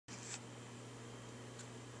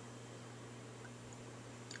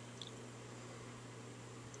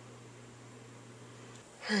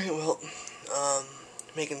Alright, well, um,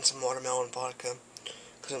 making some watermelon vodka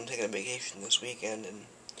because I'm taking a vacation this weekend and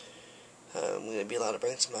I'm going to be allowed to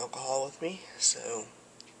bring some alcohol with me, so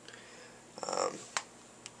I'm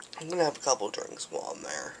going to have a couple drinks while I'm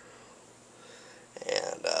there,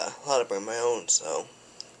 and allowed to bring my own, so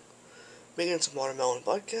making some watermelon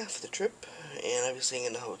vodka for the trip, and I'll be staying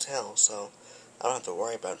in the hotel, so I don't have to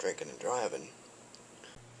worry about drinking and driving.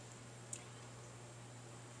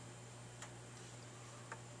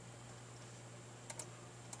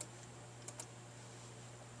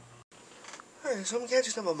 Alright, so I'm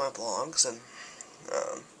catching up on my vlogs, and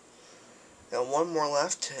got one more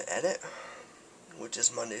left to edit, which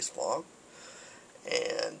is Monday's vlog,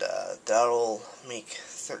 and that'll make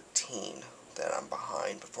 13 that I'm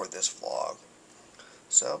behind before this vlog,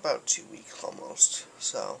 so about 2 weeks almost,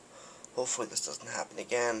 so hopefully this doesn't happen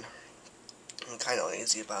again. I'm kind of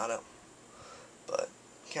lazy about it, but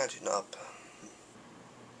catching up.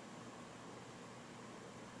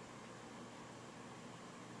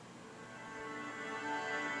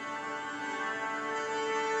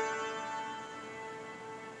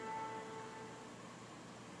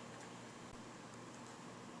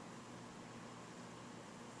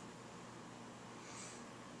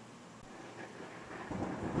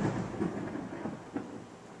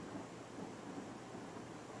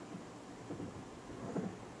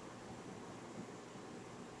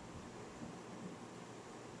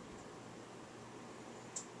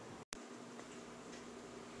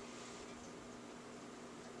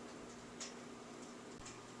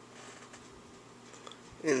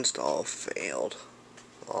 Install failed.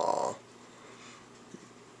 Aww.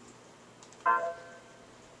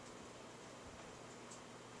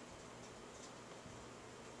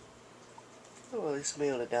 Well, at least I'll be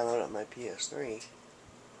able to download it on my PS3.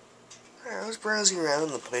 I was browsing around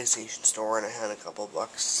in the PlayStation Store and I had a couple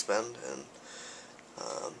bucks to spend, and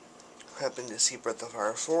happened to see Breath of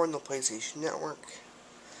Fire 4 on the PlayStation Network,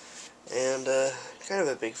 and kind of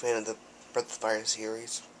a big fan of the Breath of Fire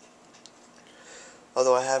series.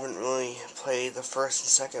 Although I haven't really played the first and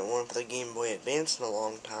second one for the Game Boy Advance in a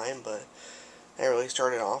long time, but I really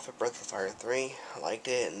started off at Breath of Fire 3. I liked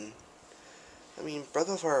it, and I mean, Breath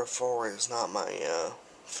of Fire 4 is not my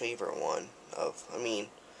favorite one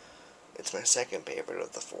it's my second favorite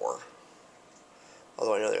of the four.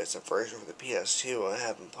 Although I know there's a version for the PS2, I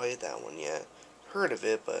haven't played that one yet. Heard of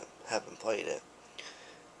it, but haven't played it.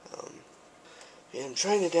 And I'm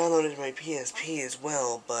trying to download it to my PSP as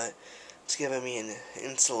well, but it's giving me an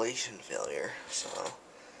installation failure, so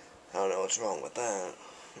I don't know what's wrong with that.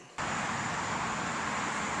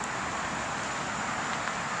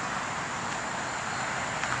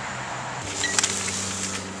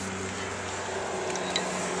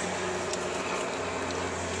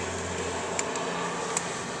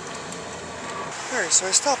 Alright, so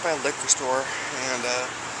I stopped by a liquor store and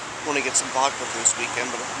want to get some vodka for this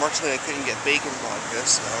weekend, but unfortunately I couldn't get bacon vodka,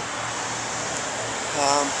 so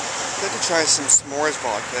got to try some s'mores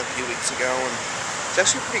vodka a few weeks ago, and it's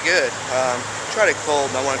actually pretty good. Tried it cold,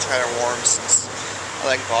 and I want to try it warm since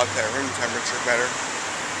I like vodka at room temperature better.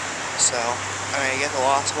 So I get the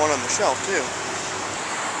last one on the shelf too.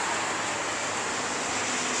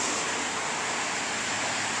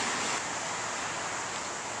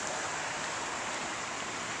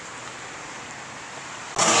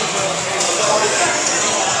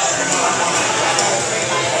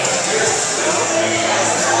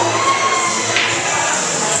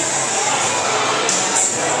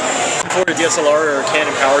 For a DSLR or a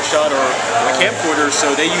Canon PowerShot or a camcorder,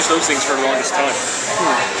 so they use those things for the longest time.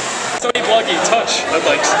 Sony Bloggy Touch, I'd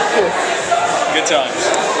like. Good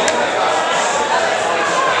times.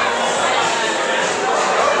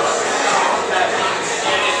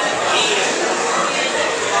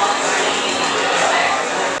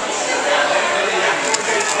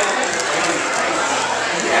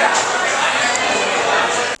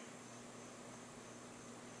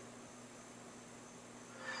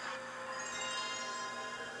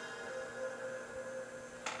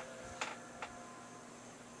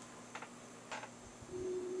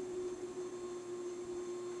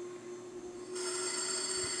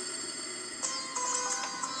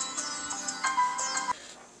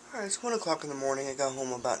 Alright, it's 1 o'clock in the morning. I got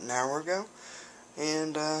home about an hour ago,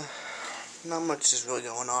 and not much is really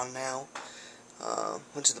going on now.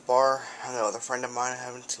 Went to the bar. I know a friend of mine I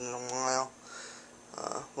haven't seen in a while.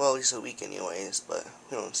 Well, at least a week anyways, but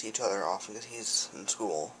we don't see each other often because he's in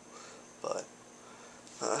school. But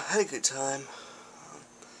had a good time.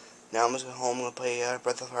 Now I'm just going home. I'm going to play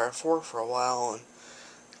Breath of Fire 4 for a while and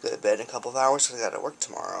go to bed in a couple of hours because I got to work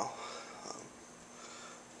tomorrow.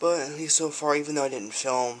 But at least so far, even though I didn't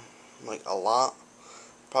film like a lot,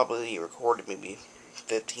 probably recorded maybe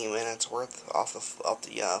 15 minutes worth off the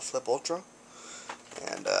Flip Ultra,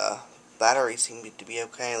 and battery seemed to be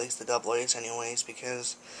okay, at least the AA's anyways,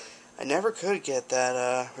 because I never could get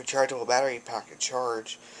that rechargeable battery pack to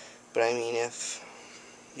charge. But I mean, if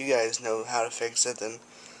you guys know how to fix it, then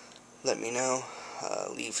let me know.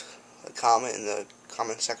 Leave a comment in the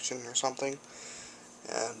comment section or something,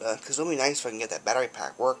 and because it'll be nice if I can get that battery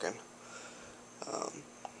pack working.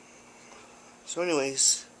 So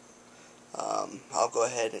anyways, I'll go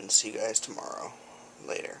ahead and see you guys tomorrow.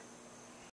 Later.